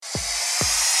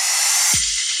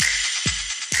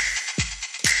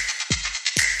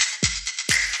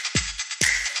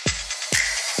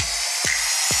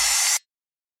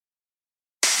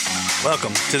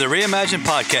Welcome to the Reimagine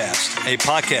Podcast, a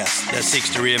podcast that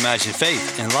seeks to reimagine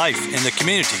faith and life in the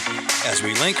community as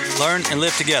we link, learn, and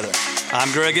live together.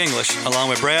 I'm Greg English, along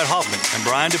with Brad Hoffman and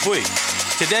Brian Dupuis.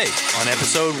 Today, on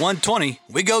episode 120,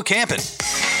 we go camping.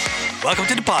 Welcome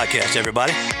to the podcast,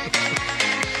 everybody.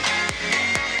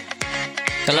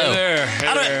 Hello.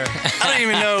 I don't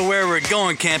even know where we're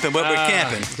going camping, but we're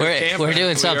camping. We're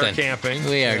doing something. We are camping.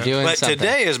 We are doing But something.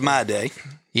 today is my day.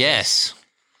 Yes.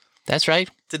 That's right.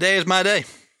 Today is my day.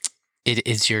 It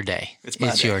is your day. It's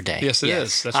my day. Your day. Yes, it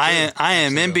is. That's I true.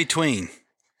 am in between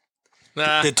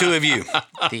the two of you.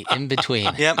 The in-between.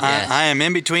 Yep, Yes. I am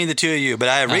in between the two of you. But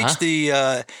I have reached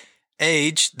the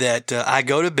age that I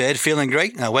go to bed feeling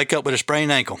great, and I wake up with a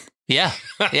sprained ankle. Yeah.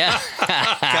 Yeah.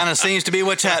 Kind of seems to be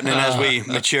what's happening as we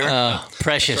mature.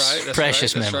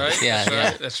 Precious memory.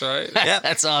 Yeah. That's right. Yep.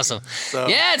 That's awesome. So,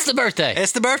 Yeah, it's the birthday.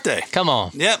 it's the birthday. Come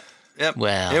on. Yep.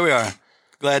 Well. Here we are.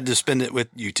 Glad to spend it with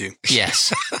you two.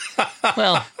 Yes.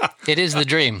 Well, it is the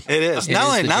dream. It is. It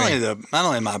Not is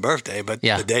only my birthday, but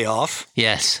Yeah. the day off.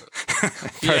 Yes.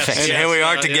 Perfect. Perfect. And here we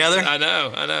are together. I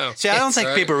know. See, I don't think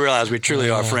right. people realize we truly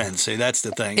are friends. See, that's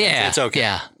the thing. Yeah. It's okay.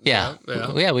 Yeah.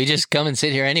 Yeah, we just come and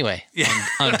sit here anyway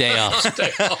on day off.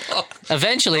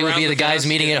 Eventually, we'll Around be the the guys desk,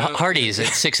 meeting at Hardee's at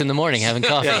 6 a.m. having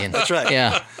coffee. Yeah, and, that's right.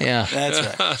 Yeah.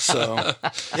 That's right. So,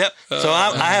 yep. So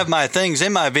I have my things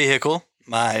in my vehicle,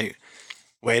 my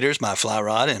waders, my fly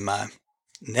rod, and my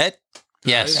net.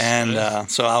 Yes. And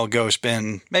so I'll go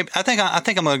spend maybe. I think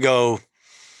I'm going to go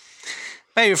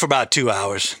maybe for about 2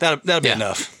 hours. That'll be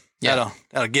enough. Yeah.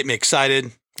 That'll get me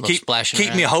excited. Little splashing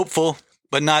Keep me around. hopeful,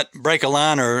 but not break a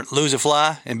line or lose a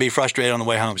fly and be frustrated on the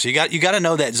way home. So you got to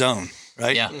know that zone,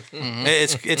 right? Yeah. Mm-hmm.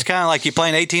 It's kind of like you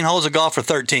playing 18 holes of golf for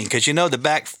 13 because you know the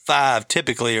back 5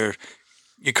 typically you're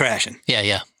crashing.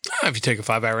 Yeah. If you take a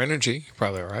 5-hour energy, you're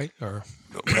probably all right. Or,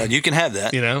 Well, you can have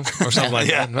that. or something like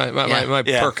Yeah. that. Might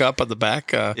Yeah. perk up at the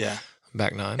back. Yeah.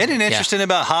 Back 9. Isn't it interesting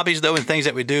about hobbies, though, and things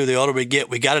that we do? The older we get,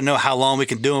 we got to know how long we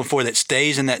can do them for that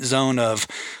stays in that zone of,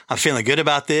 I'm feeling good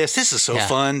about this. This is so Yeah.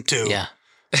 fun, too. Yeah.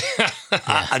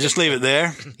 I just leave it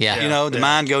there. Yeah. You know, the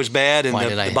mind goes bad and Why the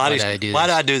did I body's, do why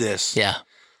this? did I do this? Yeah.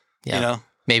 You know?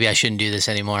 Maybe I shouldn't do this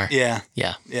anymore. Yeah.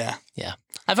 Yeah. Yeah. Yeah.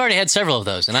 I've already had several of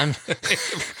those, and I'm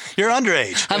You're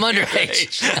underage.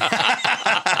 underage.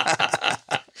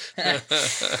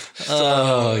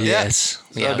 Oh, yes.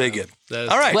 So that'd be good. That is-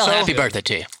 All right. Well, so happy birthday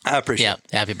to you. I appreciate Yeah.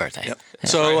 it. Happy birthday. Yep. Yeah.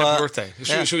 So, Happy birthday.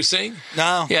 Should we sing?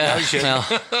 no. Yeah. No, you shouldn't.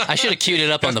 Well, I should have queued it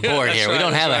up on the board That's here. We right,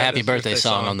 don't that's have a right, happy that's a birthday birthday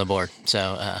song song. on the board,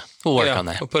 so we'll work on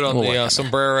that. We'll put on We'll work the on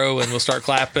sombrero and we'll start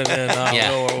clapping and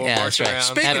Yeah. we'll Yeah, march that's right. around.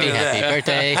 Speaking Happy of that,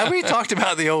 birthday. Have we talked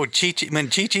about the old Chi-Chi's, when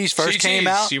Chi-Chi's first came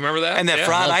Chi-Chi's. out? Do you remember that? And that Yeah.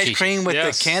 fried Love ice Chi-Chi's. cream with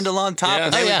Yes. the candle on top? Yes.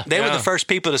 And they, Oh, yeah. they were Yeah. the first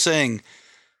people to sing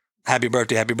happy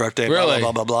birthday, blah, Really?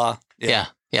 blah, blah, blah. Yeah.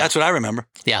 Yeah. That's what I remember.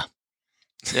 Yeah.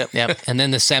 Yep. Yep. And then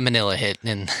the salmonella hit,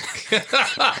 and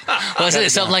wasn't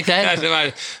it something like that?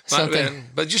 Might Something. have been.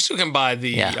 But you still can buy the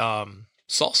Yeah.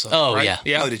 salsa. Oh, right?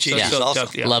 yeah. Oh, the Chi-Chi's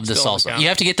salsa. Love the still on salsa. counter. You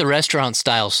have to get the restaurant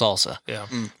style salsa. Yeah.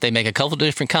 They make a couple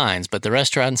different kinds, but the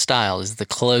restaurant style is the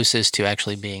closest to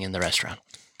actually being in the restaurant.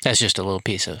 That's just a little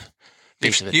piece of You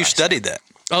advice. studied that.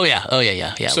 Oh yeah.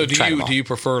 So we've tried them all. do you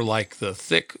prefer like the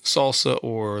thick salsa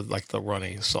or like the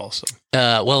runny salsa?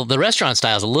 Well, the restaurant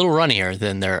style is a little runnier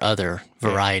than their other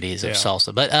varieties of Yeah.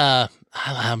 salsa, but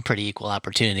I'm pretty equal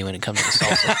opportunity when it comes to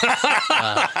salsa.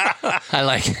 I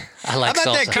like How about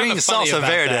salsa. that cream Funny salsa about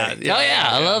verde? that. Oh yeah,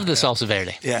 I love the salsa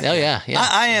verde. Yeah. Oh yeah.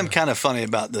 I am kind of funny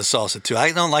about the salsa, too.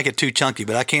 I don't like it too chunky,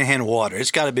 but I can't handle water.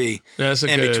 It's got to be That's a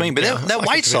in good- between. But yeah, that I like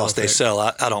white it to be a sauce they little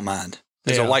thick. sell, I don't mind.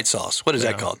 There's a Yeah. white sauce. What is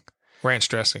that Yeah. called? Ranch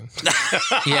dressing.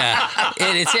 Yeah,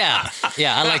 it's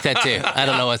yeah. I like that too. I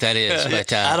don't know what that is,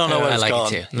 but I don't know what I it's like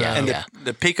called. it too. Yeah, And yeah.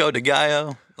 the pico de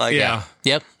gallo. Like, Yeah.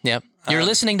 Yep. You're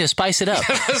listening to Spice It Up,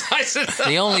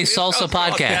 the only salsa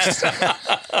podcast.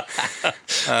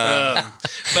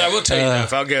 But I will tell you though,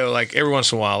 if I'll go like every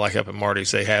once in a while, like up at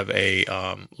Marty's, they have a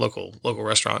local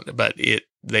restaurant, but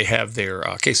they have their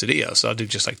quesadilla. So I'll do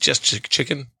just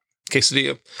chicken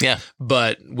quesadilla, Yeah.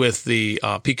 but with the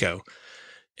pico.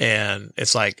 And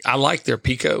it's like, I like their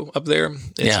pico up there.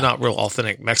 It's Yeah. not real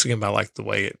authentic Mexican, but I like the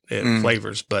way it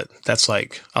flavors. But that's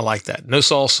like, I like that. No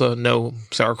salsa, no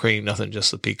sour cream, nothing, just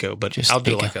the pico. But Just I'll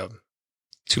the do pico. like a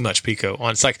too much pico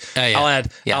on. It's like, Oh, yeah.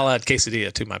 I'll add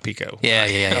quesadilla to my pico. Yeah.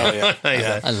 Oh, yeah.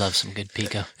 yeah. I love some good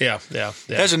pico. Yeah.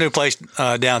 There's a new place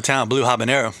downtown, Blue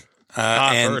Habanero.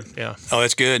 I've and, heard, yeah. Oh,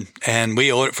 it's good. And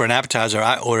we ordered for an appetizer.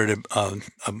 I ordered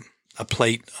a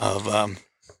plate of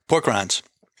pork rinds.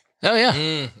 Oh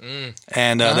yeah.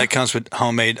 And that comes with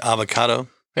homemade avocado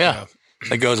Yeah.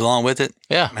 that goes along with it.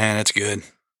 Yeah. Man, it's good.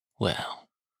 Well,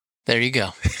 there you go.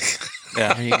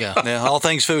 Yeah. There you go. Yeah, all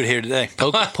things food here today.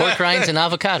 Pork rinds and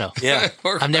avocado. Yeah.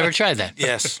 I've never tried that.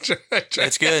 Yes.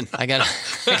 It's good. I gotta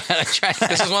try that.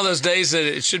 This is one of those days that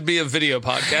it should be a video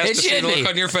podcast. It to see should the look be.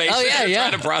 on your face. Oh, yeah, yeah.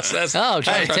 Trying to process. Oh,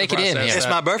 try to trying take it in process here. It's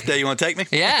my birthday. You want to take me?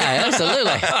 Yeah,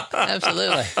 absolutely.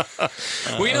 Absolutely.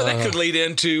 Well, you know, that could lead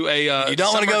into a You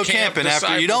don't want to go camping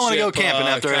after. You don't want to go camping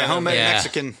after a homemade Yeah.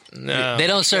 Mexican. No. They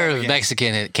don't serve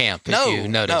Mexican at camp, if you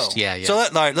noticed. No. Yeah, yeah. So all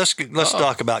right, let's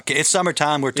talk about. It's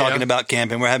summertime. We're talking about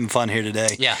camping. We're having fun here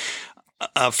today. yeah.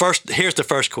 Here's the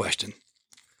first question.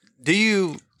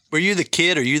 Were you the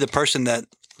kid or you the person that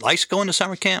likes going to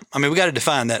summer camp? I mean, we got to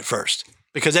define that first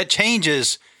because that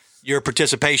changes your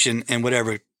participation in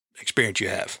whatever experience you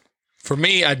have. For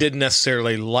me, I didn't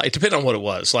necessarily like. It depended on what it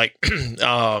was. Like,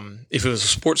 if it was a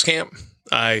sports camp,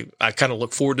 I kind of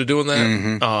look forward to doing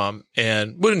that,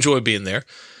 and would enjoy being there.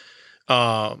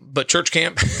 But church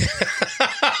camp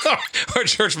or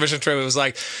church mission trip, it was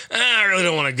like, I really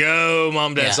don't want to go.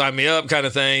 Mom, Dad signed me up, kind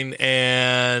of thing.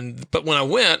 But when I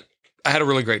went, I had a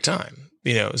really great time.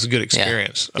 You know, it was a good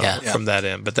experience from that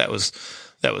end. But that was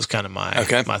kind of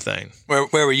my thing. Where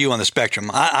were you on the spectrum?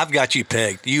 I've got you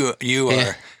pegged. You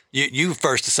are you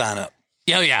first to sign up.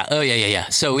 Oh yeah.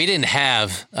 So we didn't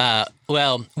have.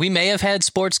 We may have had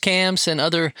sports camps and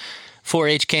other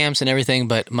 4-H camps and everything,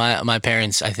 but my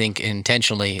parents, I think,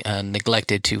 intentionally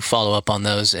neglected to follow up on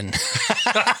those, and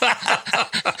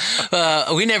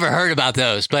we never heard about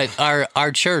those. But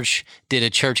our church did a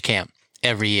church camp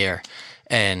every year,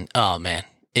 and oh man,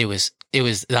 it was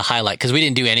the highlight because we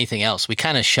didn't do anything else. We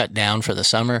kind of shut down for the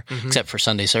summer, except for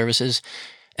Sunday services.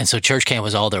 And so church camp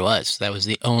was all there was. That was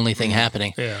the only thing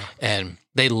happening. Yeah. And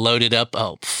they loaded up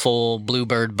a full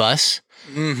Bluebird bus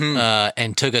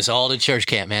and took us all to church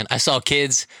camp, man. I saw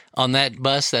kids on that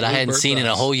bus that I hadn't seen in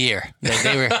a whole year.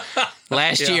 They were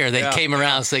last year. They came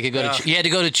around so they could go to. You had to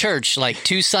go to church like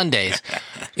 2 Sundays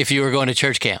if you were going to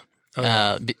church camp.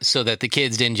 So that the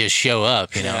kids didn't just show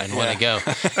up, and want to go.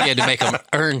 You had to make them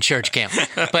earn church camp.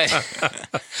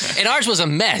 And ours was a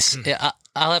mess.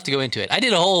 I'll have to go into it. I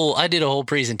did a whole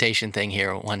presentation thing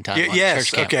here one time. On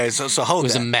church camp. Okay. So hold. It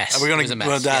was a mess. We're going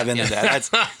to dive into that.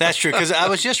 That's true because I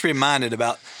was just reminded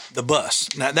about the bus.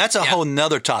 Now that's a whole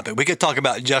nother topic. We could talk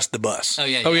about just the bus. Oh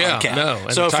yeah. No.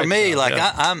 So for me,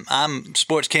 I'm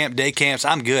sports camp, day camps.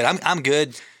 I'm good. I'm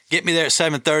good. Get me there at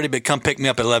 7:30, but come pick me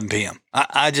up at 11 p.m.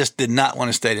 I just did not want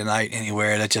to stay the night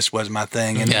anywhere. That just wasn't my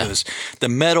thing. And it was the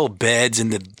metal beds in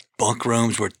the bunk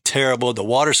rooms were terrible. The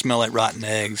water smelled like rotten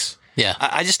eggs. Yeah.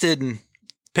 I just didn't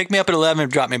pick me up at 11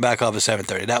 and drop me back off at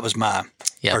 7:30. That was my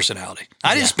personality.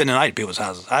 I didn't spend the night at people's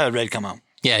houses. I was ready to come home.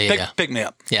 Pick me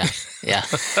up. Yeah.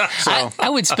 So I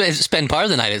would spend part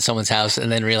of the night at someone's house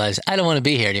and then realize I don't want to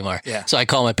be here anymore. Yeah. So I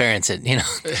call my parents at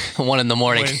 1 in the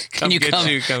morning. Can you come?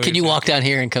 Can you walk down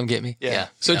here and come get me? Yeah.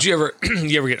 So did you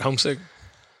ever get homesick?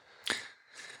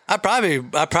 I probably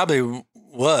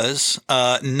was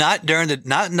not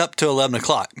up to 11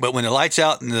 o'clock, but when the lights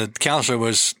out and the counselor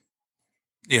was,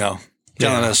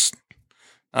 telling us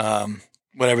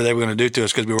whatever they were going to do to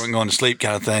us because we weren't going to sleep,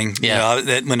 kind of thing. Yeah.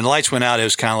 When the lights went out, it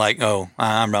was kind of like, oh,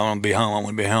 I'm going to be home. I'm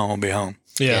going to be home. I'll be home.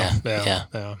 Yeah.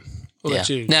 What about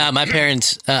you? No, my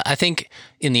parents. I think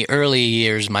in the early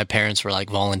years, my parents were like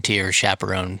volunteer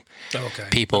chaperone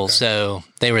people, so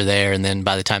they were there. And then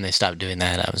by the time they stopped doing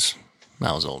that,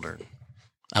 I was older.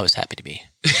 I was happy to be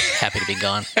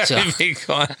gone. So.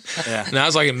 Yeah. And I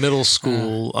was like in middle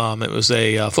school. It was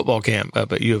a football camp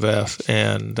up at U of F,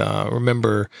 and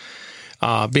remember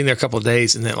being there a couple of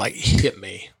days, and then it hit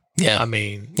me. Yeah. I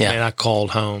mean, man, I called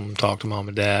home, talked to mom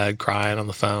and dad, crying on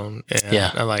the phone, and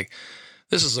I'm like,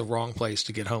 this is the wrong place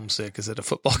to get homesick is at a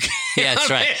football game. Yeah, that's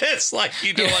right. It's like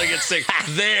you don't want to get sick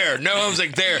there. No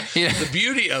homesick there. Yeah. The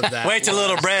beauty of that. Wait till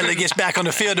little Bradley gets back on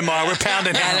the field tomorrow. We're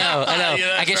pounding him. I know.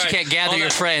 I guess you can't gather your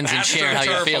friends and share how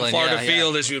you're feeling. Florida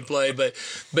field as you would play, but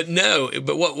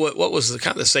what was the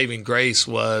kind of the saving grace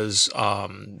was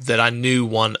that I knew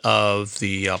one of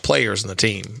the players in the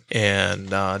team, and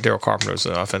Daryl Carpenter was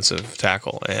an offensive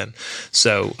tackle, and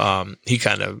so he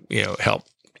kind of helped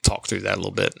talk through that a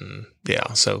little bit, and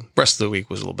so rest of the week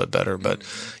was a little bit better, but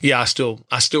I still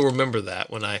remember that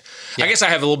when I guess I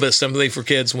have a little bit of sympathy for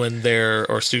kids when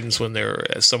or students when they're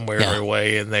somewhere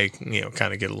away and they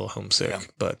kind of get a little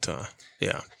homesick, but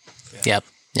Yep.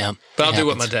 But I'll do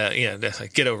what my dad. That's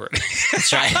like, get over it.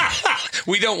 That's right.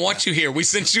 We don't want you here. We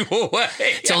sent you away.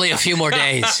 It's only a few more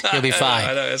days. You'll be fine.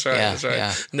 I know. That's right. Yeah, that's right.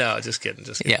 yeah. No, just kidding.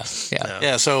 Yeah.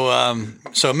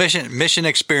 So mission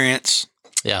experience.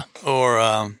 Yeah. Or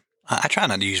I try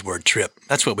not to use the word trip.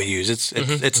 That's what we use.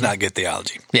 It's not good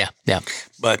theology. Yeah.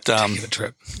 But taking the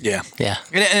trip. Yeah. Yeah.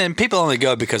 And people only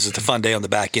go because it's a fun day on the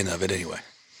back end of it anyway.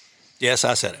 Yes,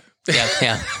 I said it.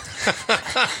 Yeah.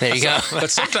 There you go. But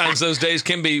sometimes those days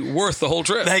can be worth the whole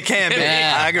trip. They can be.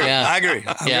 Yeah, I agree. yeah. I agree.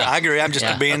 I agree. I'm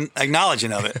just being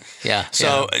acknowledging of it. Yeah.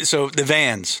 So the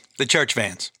vans, the church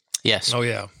vans. Yes. Oh,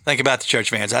 yeah. Think about the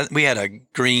church vans. We had a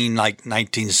green, like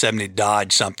 1970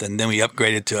 Dodge something. Then we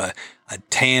upgraded to a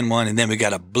tan one, and then we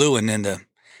got a blue one in the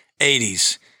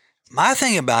 80s. My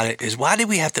thing about it is, why did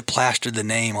we have to plaster the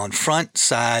name on front,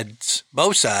 sides,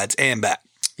 both sides, and back?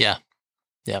 Yeah.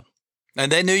 Yeah.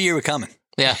 And they knew you were coming.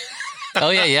 Yeah.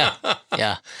 Oh,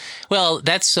 yeah. Well,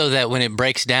 that's so that when it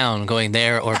breaks down going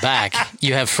there or back,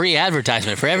 you have free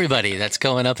advertisement for everybody that's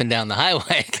going up and down the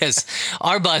highway, because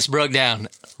our bus broke down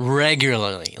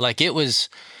regularly. Like it was,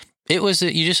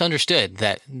 you just understood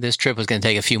that this trip was going to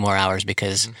take a few more hours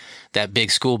because that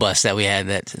big school bus that we had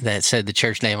that said the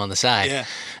church name on the side.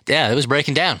 Yeah, it was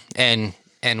breaking down.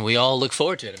 And we all look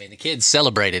forward to it. I mean, the kids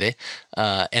celebrated it.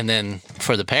 And then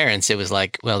for the parents, it was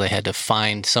like, well, they had to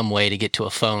find some way to get to a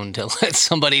phone to let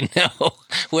somebody know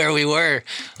where we were.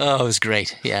 Oh, it was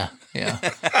great. Yeah.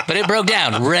 But it broke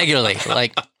down regularly.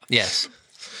 Like, yes.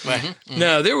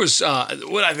 No, there was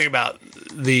what I think about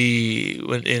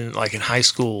in high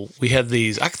school, we had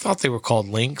these. I thought they were called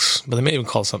links, but they may have been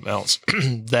called something else.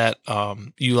 That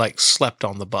you like slept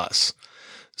on the bus.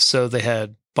 So they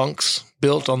had bunks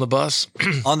built on the bus.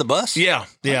 On the bus? Yeah.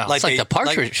 It's like the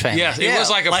Partridge Family. Yeah, it was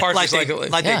like a Partridge.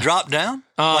 They dropped down?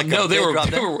 No, they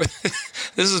were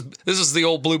this is the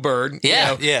old Bluebird.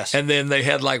 Yeah. Yes. And then they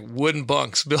had like wooden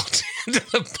bunks built into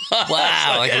the bus.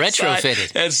 Wow, like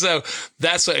retrofitted. And so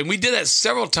and we did that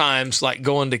several times, like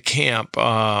going to camp.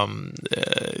 And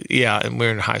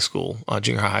we're in high school,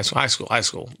 junior high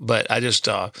school. But I just,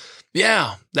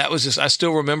 that was just, I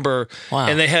still remember. Wow.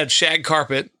 And they had shag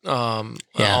carpet on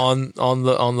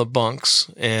the bunks.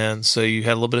 And so you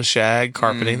had a little bit of shag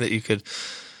carpeting that you could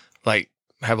like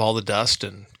have all the dust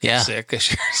and get sick.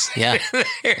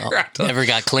 Never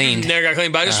got cleaned.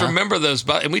 But I just remember those.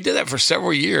 And we did that for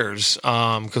several years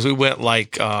because we went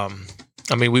like,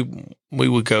 we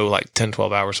would go like 10,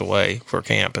 12 hours away for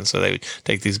camp. And so they would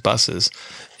take these buses.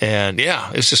 And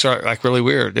it's just like really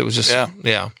weird. It was just,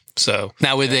 So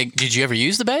now, did you ever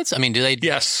use the beds? I mean,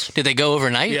 Yes. Did they go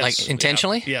overnight, Yes. like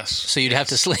intentionally? Yes. So you'd have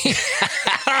to sleep.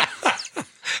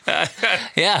 We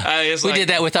like did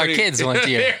that with our kids one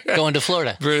year, going to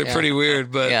Florida. Pretty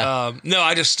weird, but no,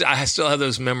 I still have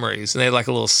those memories, and they had like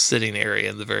a little sitting area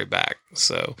in the very back.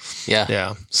 So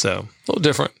so a little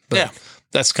different. But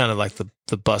that's kind of like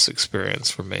the bus experience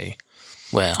for me.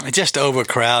 Well, it's just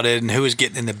overcrowded, and who was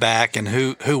getting in the back and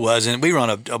who wasn't. We were on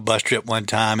a bus trip one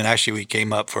time, and actually we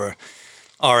came up for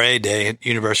RA Day at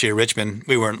University of Richmond.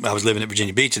 I was living at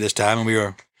Virginia Beach at this time, and we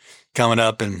were coming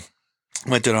up and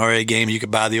went to an RA game. You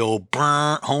could buy the old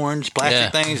burnt horns,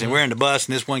 plastic things, and we're in the bus,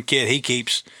 and this one kid, he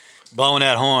keeps blowing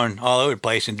that horn all over the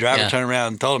place, and the driver turned around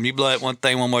and told him, "You blow that one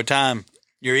thing one more time,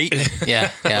 you're eating."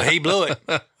 But he blew it.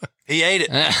 He ate it.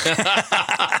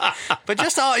 But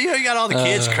just you got all the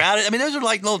kids crowded. I mean, those are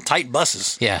like little tight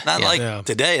buses. Not like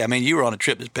today. I mean, you were on a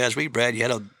trip this past week, Brad. You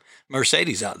had a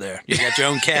Mercedes out there. You got your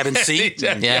own cabin seat.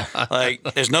 Like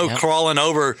there's no crawling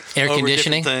over air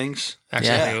conditioning things.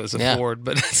 Actually, I think it was a Ford,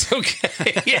 but it's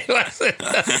okay.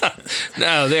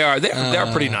 No, they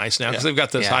are pretty nice now because they've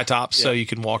got those high tops, so you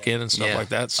can walk in and stuff like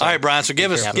that. So. All right, Brian. So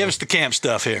give us the camp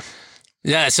stuff here.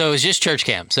 Yeah, so it was just church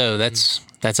camp. So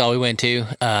that's all we went to.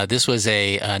 This was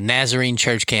a Nazarene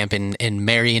church camp in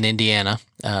Marion, Indiana,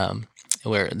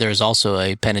 where there's also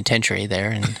a penitentiary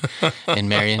there in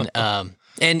Marion.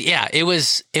 And it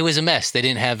was a mess. They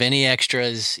didn't have any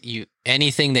extras.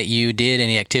 Anything that you did,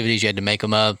 any activities, you had to make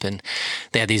them up. And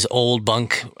they had these old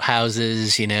bunk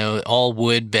houses, all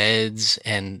wood beds,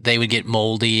 and they would get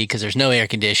moldy because there's no air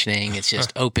conditioning. It's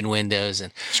just open windows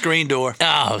and screen door.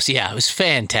 Oh, so it was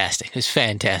fantastic.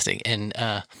 And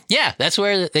that's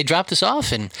where they dropped us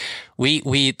off, and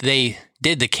they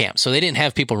did the camp. So they didn't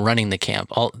have people running the camp.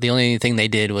 The only thing they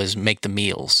did was make the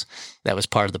meals. That was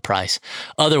part of the price.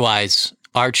 Otherwise,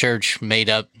 our church made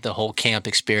up the whole camp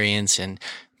experience and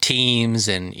teams,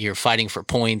 and you're fighting for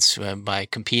points by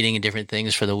competing in different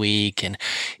things for the week. And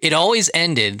it always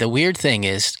ended. The weird thing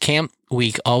is camp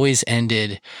week always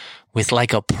ended with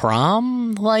like a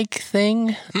prom-like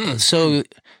thing. So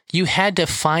you had to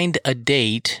find a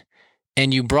date,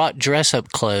 and you brought dress-up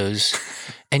clothes,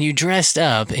 and you dressed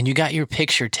up, and you got your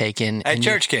picture taken. At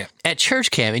church camp. At church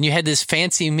camp, and you had this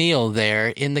fancy meal there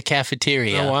in the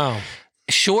cafeteria. Oh, wow.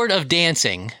 Short of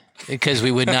dancing, because we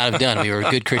would not have done. We were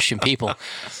good Christian people.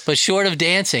 But short of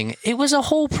dancing, it was a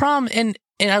whole prom. And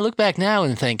I look back now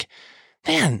and think,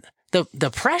 man, the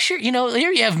pressure,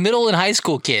 here you have middle and high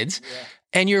school kids.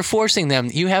 and you're forcing them.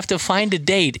 You have to find a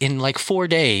date in like 4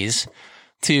 days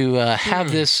to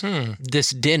have this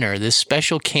dinner, this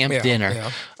special camp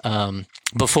dinner,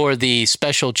 before the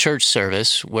special church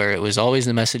service where it was always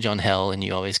the message on hell and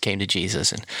you always came to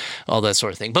Jesus and all that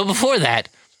sort of thing. But before that,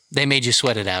 they made you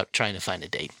sweat it out trying to find a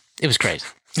date. It was crazy.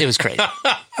 It was crazy.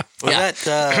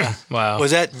 Wow.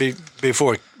 Was that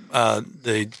before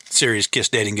the series Kiss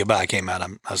Dating Goodbye came out?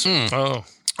 I'm assuming.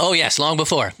 Oh yes, long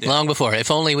before. If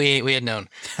only we had known.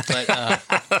 But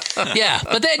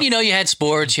but then you had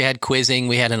sports, you had quizzing,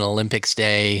 we had an Olympics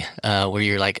day where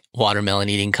you're like watermelon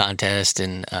eating contest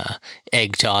and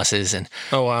egg tosses, and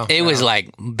it was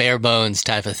like bare bones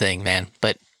type of thing, man.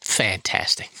 But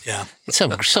fantastic. Yeah,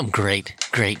 some great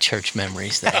church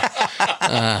memories there.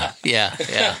 Why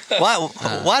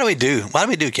do we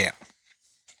do camp?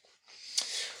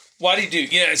 Why do you do?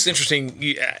 It's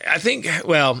interesting. I think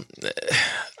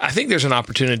there's an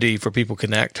opportunity for people to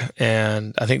connect,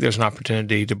 and I think there's an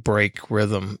opportunity to break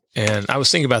rhythm. And I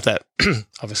was thinking about that,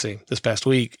 obviously, this past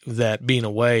week, that being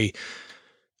away,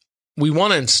 we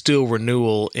want to instill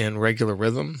renewal in regular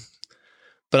rhythm,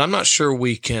 but I'm not sure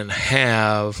we can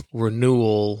have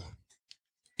renewal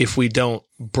if we don't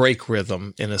break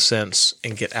rhythm in a sense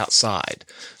and get outside.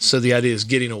 So the idea is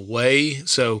getting away.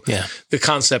 So the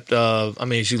concept of,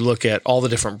 as you look at all the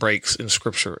different breaks in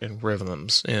scripture and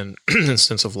rhythms and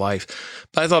sense of life.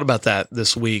 But I thought about that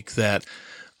this week, that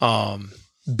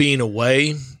being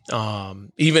away,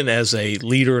 even as a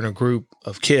leader in a group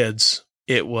of kids,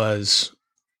 there was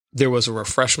a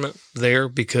refreshment there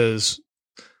because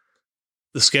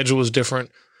the schedule was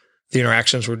different. The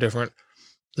interactions were different.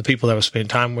 The people that I was spending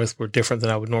time with were different than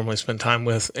I would normally spend time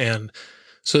with. And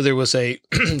so there was a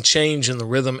change in the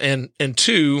rhythm. And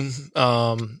two,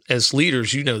 as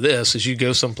leaders, this, as you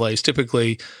go someplace,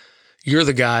 typically you're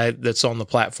the guy that's on the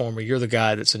platform or you're the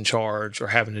guy that's in charge or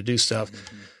having to do stuff.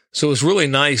 Mm-hmm. So it was really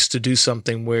nice to do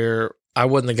something where I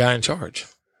wasn't the guy in charge.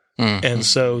 Mm-hmm. And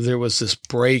so there was this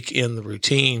break in the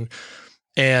routine.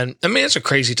 And it's a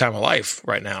crazy time of life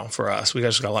right now for us. We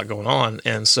just got a lot going on.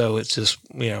 And so it's just,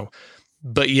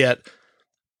 but yet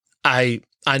I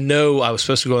know I was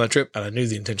supposed to go on that trip and I knew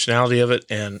the intentionality of it,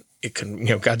 and it can,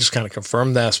 God just kind of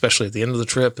confirmed that, especially at the end of the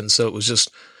trip. And so it was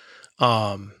just,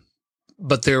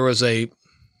 but there was a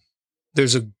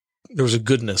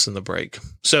goodness in the break.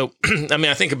 So,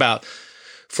 I think about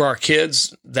for our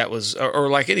kids, that was, or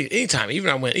like any time,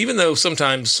 even though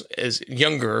sometimes as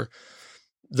younger,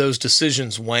 those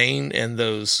decisions wane, and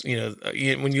those,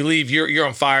 when you leave, you're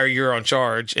on fire, you're on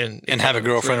charge, and have a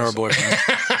girlfriend or a boyfriend,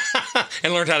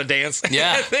 and learned how to dance.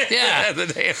 Yeah, the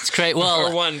dance. It's great. Well,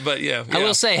 or one, but yeah. I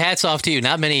will say, hats off to you.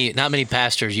 Not many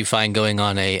pastors you find going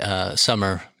on a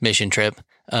summer mission trip.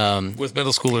 With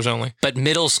middle schoolers only. But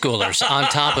middle schoolers on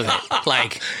top of it.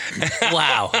 Like,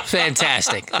 wow,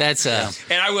 fantastic. That's and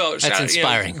I will. That's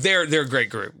inspiring. They're a great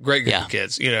group of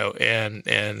kids,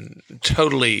 and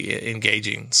totally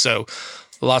engaging. So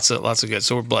lots of good.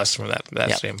 So we're blessed from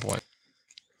that standpoint.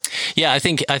 Yeah, I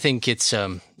think it's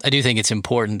I do think it's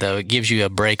important, though. It gives you a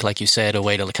break, like you said, a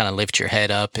way to kind of lift your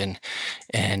head up and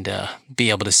be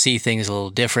able to see things a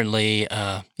little differently.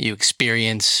 You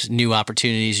experience new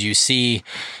opportunities, you see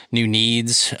new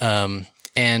needs,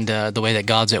 and the way that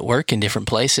God's at work in different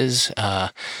places. I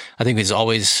think is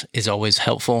always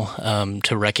helpful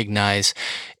to recognize,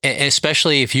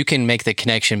 especially if you can make the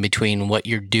connection between what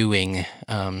you're doing,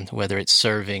 whether it's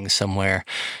serving somewhere,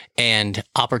 and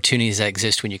opportunities that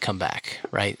exist when you come back,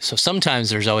 right? So sometimes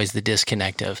there's always the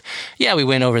disconnect of, we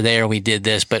went over there and we did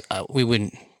this, but we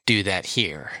wouldn't do that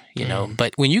here, you know?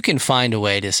 But when you can find a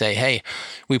way to say, hey,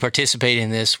 we participated in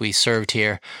this, we served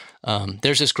here,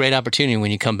 there's this great opportunity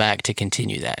when you come back to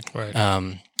continue that. Right.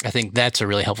 I think that's a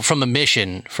really helpful from a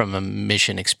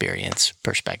mission experience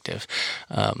perspective.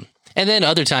 And then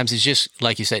other times it's just,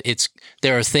 like you said,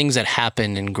 there are things that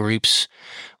happen in groups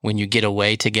when you get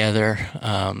away together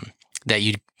that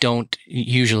you don't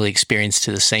usually experience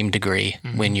to the same degree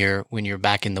when you're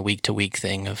back in the week to week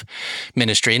thing of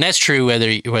ministry. And that's true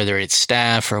whether it's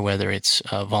staff or whether it's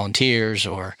volunteers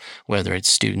or whether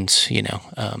it's students,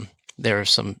 there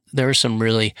are some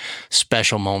really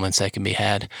special moments that can be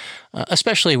had,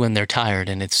 especially when they're tired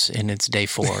and it's day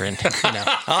 4 and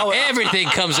everything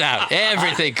comes out.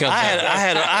 Everything comes out.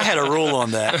 I had a rule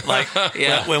on that.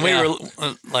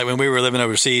 When we were living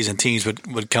overseas and teams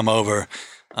would come over,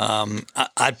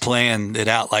 I'd plan it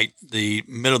out like the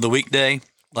middle of the weekday.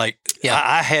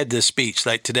 I had this speech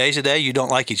like, today's the day you don't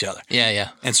like each other. Yeah.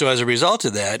 And so as a result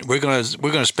of that, we're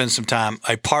gonna spend some time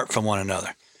apart from one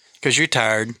another because you're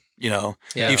tired.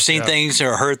 You've seen things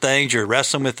or heard things. You're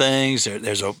wrestling with things.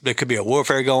 There could be a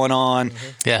warfare going on.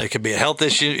 Mm-hmm. Yeah. There could be a health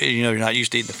issue. You're not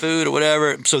used to eating the food or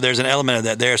whatever. So there's an element of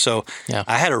that there. So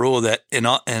I had a rule that in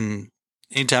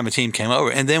anytime a team came over,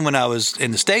 and then when I was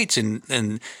in the States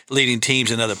and leading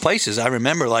teams in other places, I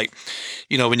remember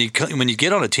when you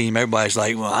get on a team, everybody's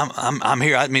like, well, I'm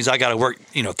here. That means I got to work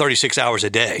 36 hours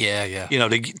a day. Yeah.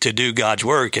 To do God's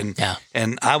work,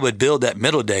 and I would build that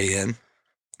middle day in.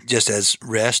 Just as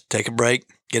rest, take a break,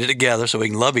 get it together so we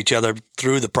can love each other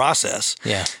through the process.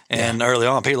 Yeah. And early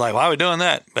on, people are like, why are we doing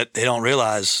that? But they don't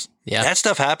realize that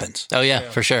stuff happens. Oh, yeah,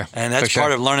 for sure. And that's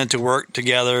part of learning to work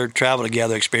together, travel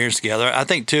together, experience together. I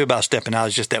think, too, about stepping out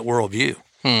is just that worldview.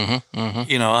 Mm-hmm.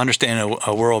 Mm-hmm. Understanding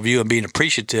a worldview and being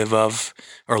appreciative of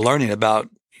or learning about,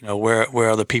 where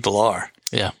other people are.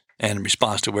 Yeah. And in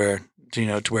response to where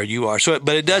you are. So,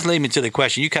 but it does lead me to the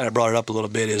question. You kind of brought it up a little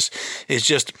bit. Is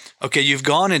just okay? You've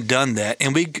gone and done that,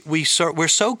 and we're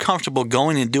so comfortable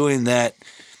going and doing that,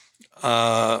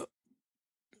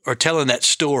 or telling that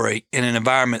story in an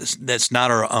environment that's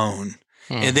not our own,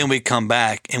 and then we come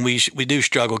back and we do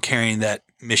struggle carrying that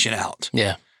mission out.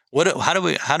 Yeah. How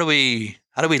do we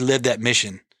live that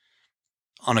mission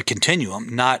on a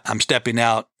continuum? Not I'm stepping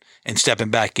out and stepping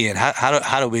back in.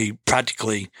 How do we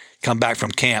practically come back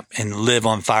from camp and live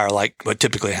on fire like what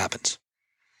typically happens?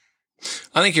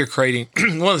 I think you're creating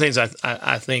one of the things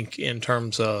I think in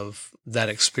terms of that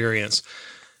experience.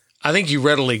 I think you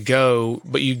readily go,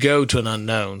 but you go to an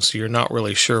unknown, so you're not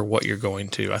really sure what you're going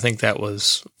to. I think that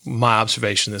was my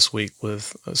observation this week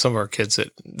with some of our kids that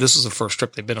this is the first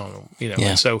trip they've been on,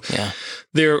 and so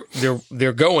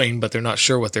they're going, but they're not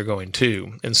sure what they're going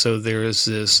to, and so there is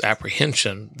this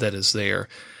apprehension that is there,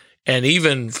 and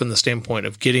even from the standpoint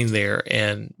of getting there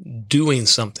and doing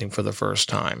something for the first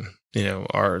time,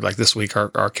 like this week,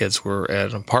 our kids were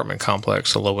at an apartment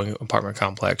complex, a low-income apartment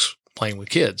complex, playing with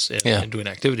kids and doing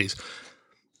activities.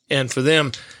 And for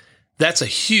them, that's a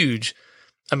huge,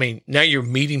 now you're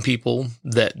meeting people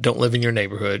that don't live in your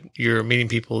neighborhood. You're meeting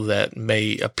people that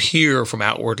may appear from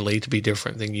outwardly to be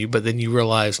different than you, but then you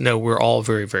realize, no, we're all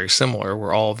very, very similar.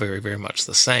 We're all very, very much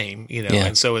the same,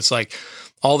 And so it's like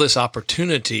all this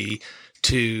opportunity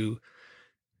to,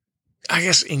 I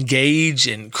guess, engage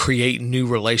and create new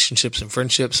relationships and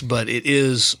friendships, but it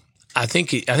is, I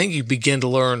think you begin to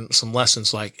learn some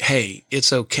lessons like, hey,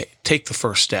 it's okay. Take the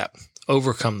first step,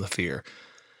 overcome the fear,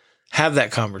 have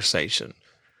that conversation,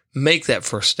 make that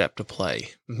first step to play,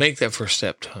 make that first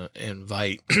step to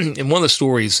invite. And one of the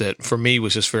stories that for me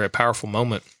was just a very powerful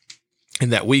moment in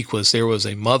that week was there was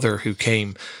a mother who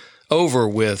came over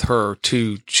with her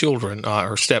two children,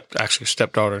 her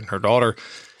stepdaughter and her daughter.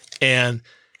 And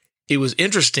it was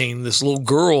interesting. This little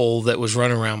girl that was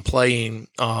running around playing,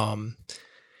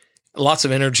 lots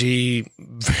of energy,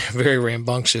 very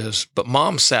rambunctious, but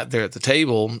mom sat there at the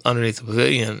table underneath the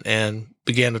pavilion and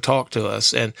began to talk to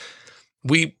us. And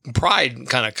we pried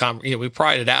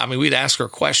it out. We'd ask her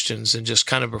questions and just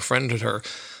kind of befriended her,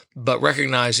 but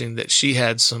recognizing that she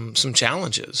had some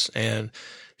challenges. And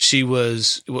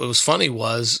what was funny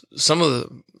was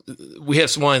we had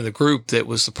someone in the group that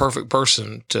was the perfect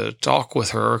person to talk with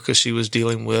her because she was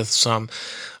dealing with some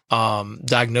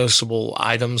diagnosable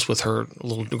items with her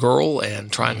little girl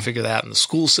and trying to figure that out in the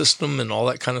school system and all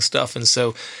that kind of stuff. And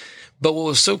so, but what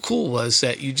was so cool was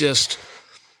that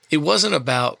it wasn't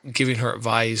about giving her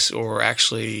advice or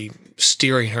actually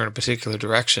steering her in a particular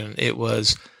direction. It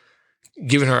was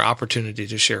giving her an opportunity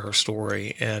to share her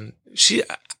story. And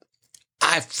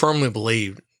I firmly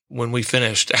believe when we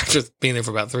finished after being there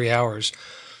for about 3 hours,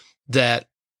 that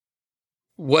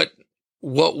what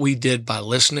we did by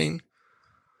listening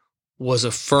was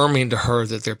affirming to her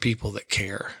that there are people that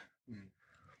care.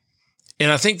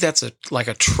 And I think that's a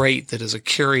trait that is a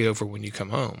carryover when you come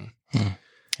home.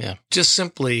 Yeah. Just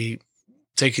simply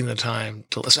taking the time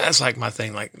to listen. That's like my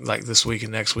thing, like this week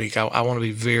and next week. I want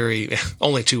to be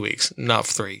only 2 weeks, not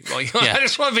 3. Well, I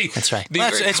just want to be, that's right.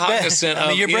 Very cognizant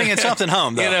of, you're bringing something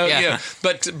home though.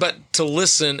 But to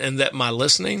listen, and that my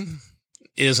listening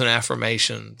is an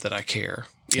affirmation that I care,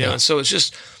 and so it's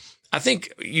just, I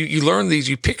think you learn these,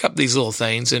 you pick up these little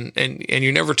things, and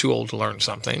you're never too old to learn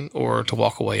something or to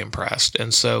walk away impressed.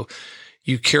 And so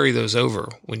you carry those over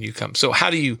when you come. So how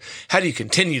do you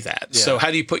continue that? Yeah. So how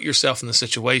do you put yourself in the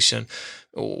situation?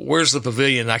 Where's the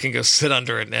pavilion I can go sit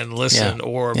under it and listen,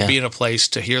 or be in a place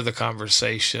to hear the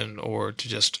conversation or to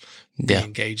just be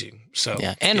engaging? So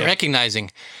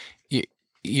recognizing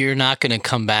you're not going to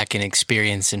come back and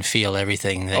experience and feel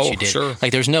everything that you did. Sure.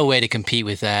 Like there's no way to compete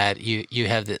with that. You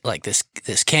have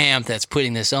this camp that's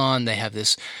putting this on. They have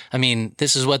this. I mean,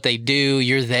 this is what they do.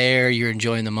 You're there. You're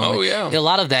enjoying the moment. Oh yeah. A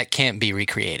lot of that can't be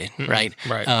recreated, right?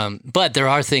 Right. But there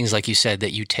are things like you said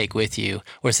that you take with you,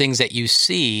 or things that you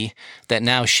see that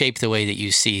now shape the way that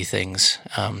you see things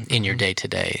in your day to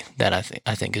day. That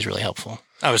I think is really helpful.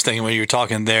 I was thinking when you were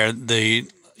talking there,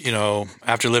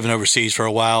 after living overseas for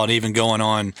a while and even going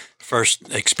on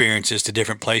first experiences to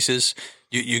different places,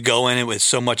 you go in it with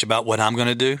so much about what I'm going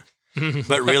to do.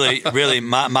 But really,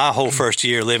 my whole first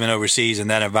year living overseas in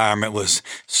that environment was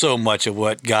so much of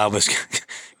what God was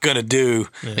going to do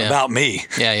about me.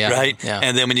 Yeah. Right. Yeah.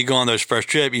 And then when you go on those first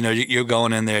trip, you're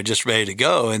going in there just ready to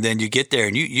go. And then you get there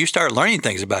and you start learning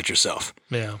things about yourself.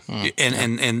 Yeah.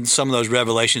 And some of those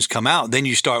revelations come out. Then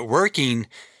you start working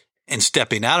and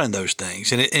stepping out in those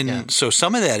things. So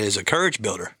some of that is a courage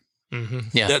builder. Mm-hmm.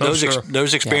 Yeah.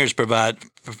 Those experiences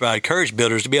provide courage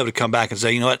builders to be able to come back and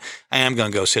say, you know what, I am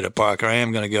going to go sit at a park, or I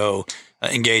am going to go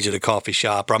engage at a coffee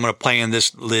shop, or I'm going to play in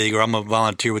this league, or I'm going to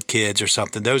volunteer with kids or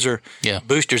something. Those are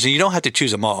boosters, and you don't have to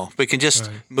choose them all. We can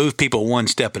just move people one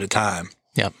step at a time.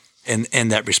 Yep.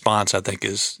 And that response, I think,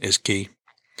 is key.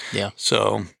 Yeah.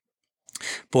 So,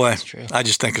 boy, I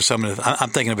just think of I'm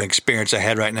thinking of an experience I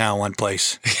had right now in one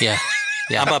place. Yeah.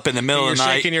 Yeah. I'm up in the middle of the night.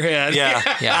 You're shaking your head. Yeah.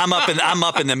 I'm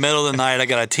up in the middle of the night. I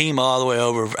got a team all the way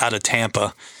over out of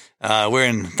Tampa. We're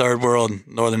in third world,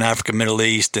 Northern Africa, Middle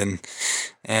East,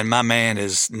 and my man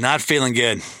is not feeling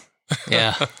good.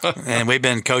 Yeah. And we've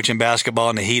been coaching basketball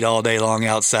in the heat all day long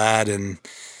outside, and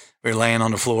we're laying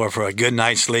on the floor for a good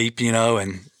night's sleep,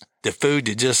 and the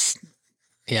food just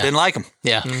didn't like him.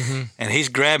 Yeah. Mm-hmm. And he's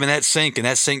grabbing that sink, and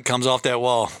that sink comes off that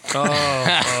wall. Oh.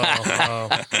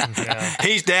 Yeah.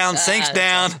 He's down, sink's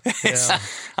down.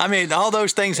 I mean, all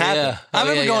those things happen. Yeah. I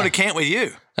remember going to camp with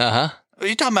you. Uh-huh.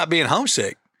 You're talking about being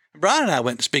homesick. Brian and I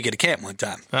went to speak at a camp one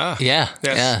time. Ah. Yeah.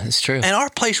 Yes. Yeah, it's true. And our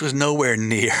place was nowhere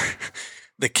near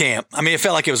the camp. I mean, it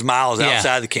felt like it was miles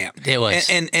outside the camp. It was.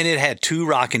 And it had 2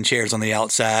 rocking chairs on the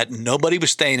outside. Nobody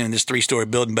was staying in this 3-story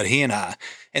building but he and I.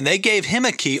 And they gave him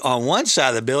a key on one side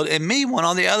of the building and me one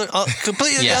on the other,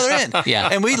 completely the other end. Yeah.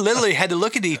 And we literally had to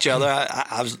look at each other.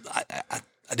 I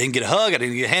didn't get a hug. I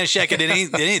didn't get a handshake. I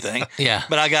didn't get anything. Yeah.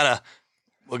 But I got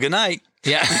well, good night.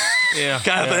 Yeah. Yeah.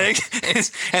 Kind of thing.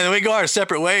 And then we go our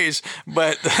separate ways.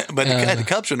 But the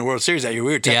Cubs were in the World Series that year.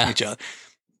 We were texting each other.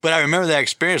 But I remember that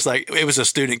experience like it was a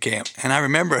student camp. And I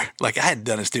remember like I hadn't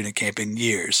done a student camp in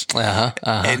years.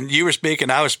 And you were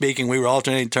speaking, I was speaking. We were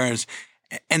alternating turns.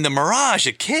 And the mirage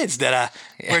of kids that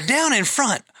were down in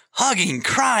front, hugging,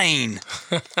 crying,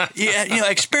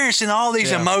 experiencing all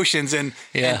these emotions. And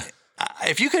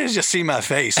if you could have just seen my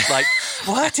face, like,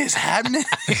 what is happening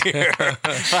here?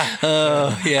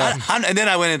 And then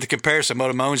I went into comparison mode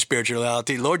of my own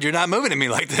spirituality. Lord, you're not moving to me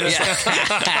like this. Yeah.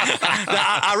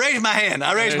 I raised my hand.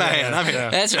 I mean,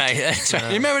 That's right.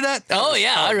 You remember that? Oh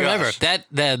yeah, I remember that.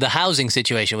 The housing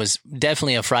situation was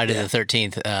definitely a Friday the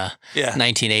 13th,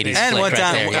 1980s. And one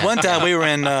flick time we were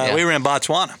in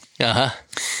Botswana.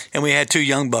 And we had 2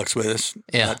 young bucks with us,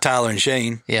 Tyler and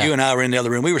Shane. Yeah. You and I were in the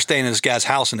other room. We were staying in this guy's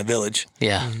house in the village.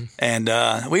 Yeah. And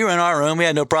we were in our room. We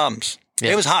had no problems.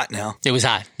 Yeah. It was hot now. It was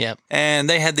hot. Yep. And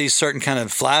they had these certain kind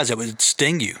of flies that would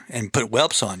sting you and put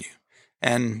whelps on you.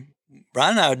 And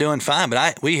Brian and I were doing fine,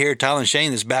 but we hear Tyler and Shane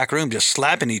in this back room just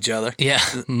slapping each other. Yeah,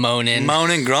 moaning,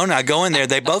 groaning. I go in there.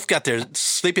 They both got their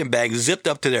sleeping bags zipped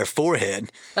up to their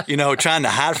forehead, trying to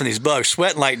hide from these bugs,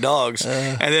 sweating like dogs.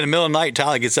 And then in the middle of the night,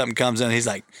 Tyler gets up and comes in. And he's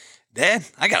like, Dad,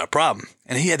 I got a problem.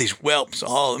 And he had these whelps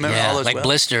all those like whelps?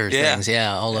 blister things,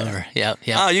 all over. Yep.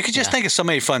 Oh, you could just think of so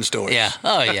many fun stories. Yeah.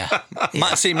 Oh, yeah.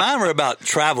 Mine were about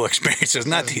travel experiences,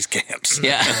 not these camps.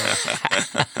 Yeah.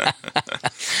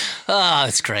 Oh,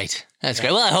 that's great. That's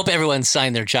great. Well, I hope everyone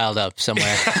signed their child up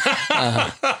somewhere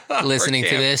listening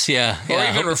to this. Yeah. Or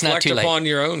even reflect upon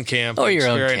your own camp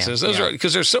experiences. Those are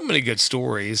because there's so many good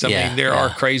stories. I mean,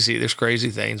 there's crazy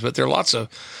things, but there are lots of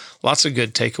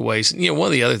good takeaways. One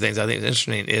of the other things I think is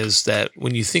interesting is that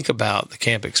when you think about the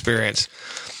camp experience,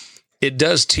 it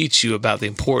does teach you about the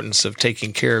importance of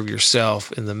taking care of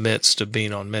yourself in the midst of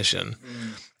being on mission.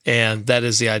 And that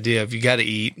is the idea of you got to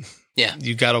eat. Yeah.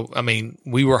 You got to,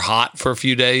 we were hot for a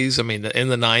few days. In the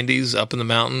 90s up in the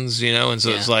mountains, and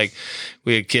so it's like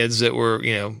we had kids that were,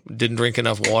 didn't drink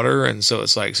enough water. And so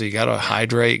it's like, so you got to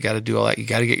hydrate, you got to do all that. You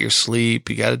got to get your sleep.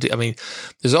 You got to do,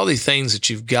 there's all these things that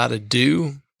you've got to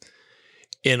do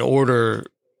in order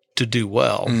to do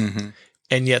well. Mm-hmm.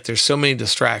 And yet there's so many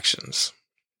distractions,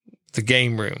 the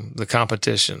game room, the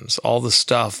competitions, all the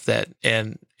stuff that,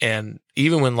 and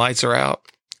even when lights are out,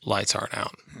 lights aren't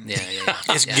out. Yeah.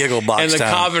 It's giggle box And the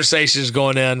time. conversation is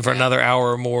going in for another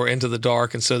hour or more into the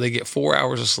dark. And so they get 4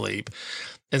 hours of sleep.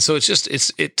 And so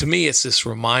to me, it's this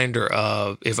reminder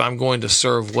of, if I'm going to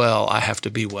serve well, I have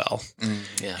to be well,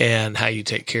 and how you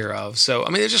take care of. So,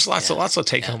 I mean, there's just lots of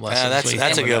take home lessons.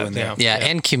 That's a good one there. Yeah.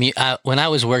 And when I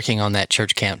was working on that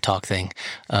church camp talk thing,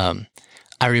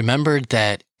 I remembered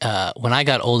that when I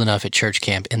got old enough at church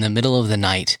camp, in the middle of the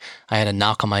night, I had a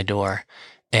knock on my door,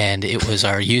 and it was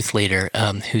our youth leader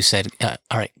who said,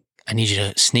 all right, I need you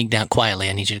to sneak down quietly.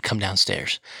 I need you to come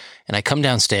downstairs. And I come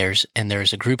downstairs, and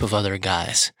there's a group of other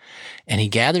guys, and he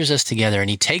gathers us together, and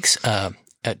he takes a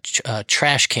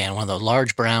trash can, one of the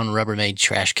large brown Rubbermaid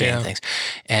trash can things,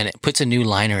 and it puts a new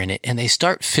liner in it, and they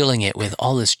start filling it with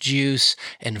all this juice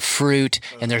and fruit,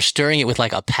 and they're stirring it with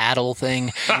like a paddle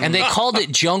thing, and they called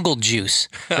it jungle juice,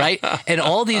 right? And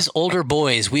all these older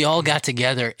boys, we all got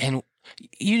together, and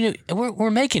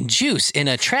we're making juice in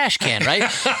a trash can, right?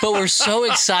 But we're so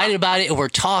excited about it, and we're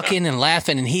talking and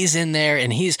laughing, and he's in there,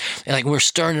 and he's like, we're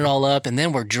stirring it all up, and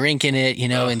then we're drinking it,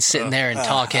 and sitting there and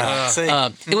talking.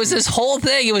 It was this whole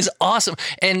thing. It was awesome.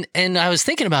 And I was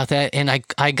thinking about that, and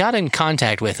I got in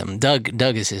contact with him. Doug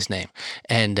is his name.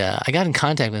 And I got in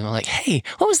contact with him. I'm like, hey,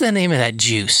 what was the name of that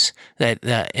juice?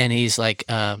 And he's like,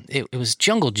 it was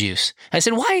Jungle Juice. I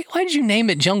said, why did you name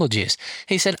it Jungle Juice?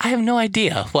 He said, I have no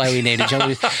idea why we named it Jungle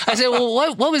Juice. I said,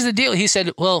 well, what was the deal? He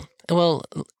said, well,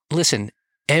 listen,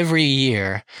 every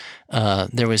year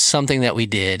there was something that we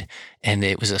did, and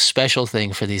it was a special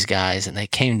thing for these guys, and they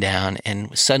came down,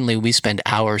 and suddenly we spend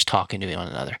hours talking to one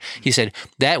another. He said,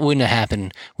 that wouldn't have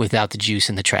happened without the juice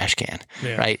in the trash can,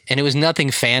 right? And it was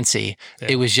nothing fancy. Yeah.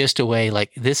 It was just a way,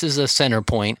 like, this is a center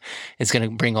point. It's going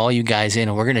to bring all you guys in,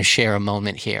 and we're going to share a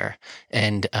moment here.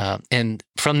 And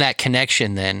from that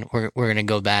connection, then we're going to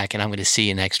go back, and I'm going to see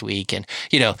you next week. And,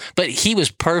 but he was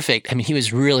perfect. I mean, he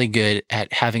was really good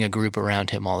at having a group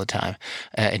around him all the time.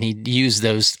 And he used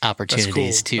those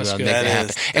opportunities to make that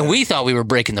happen. And we thought we were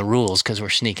breaking the rules because we're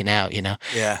sneaking out,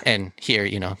 Yeah. And here,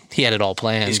 he had it all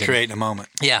planned. He's creating a moment.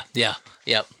 Yeah.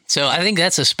 Yep. So I think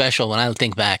that's a special, when I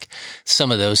think back, some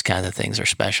of those kind of things are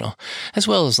special, as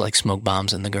well as like smoke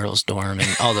bombs in the girls' dorm and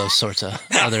all those sorts of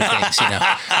other things,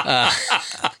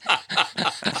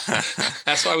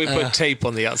 That's why we put tape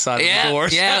on the outside of the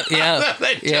doors. Yeah.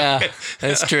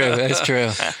 That's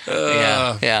true.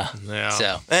 Yeah.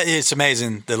 So it's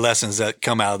amazing the lessons that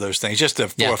come out of those things. Just the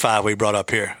 4 or 5 we brought up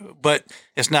here, but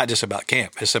it's not just about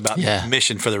camp. It's about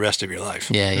mission for the rest of your life.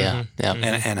 Yeah.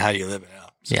 And how you live it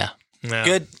out. So. Yeah.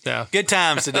 Good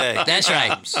times today. That's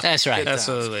right.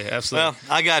 Absolutely. Well,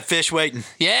 I got fish waiting.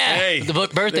 Yeah. Hey, the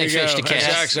birthday fish to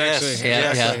catch.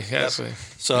 Exactly.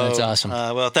 So that's awesome.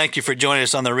 Well, thank you for joining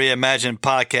us on the Reimagine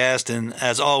podcast. And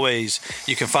as always,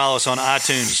 you can follow us on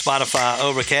iTunes, Spotify,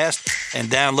 Overcast, and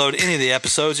download any of the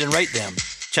episodes and rate them.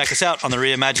 Check us out on the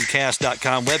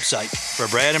reimaginecast.com website. For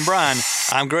Brad and Brian,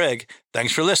 I'm Greg.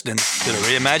 Thanks for listening to the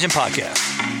Reimagine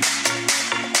podcast.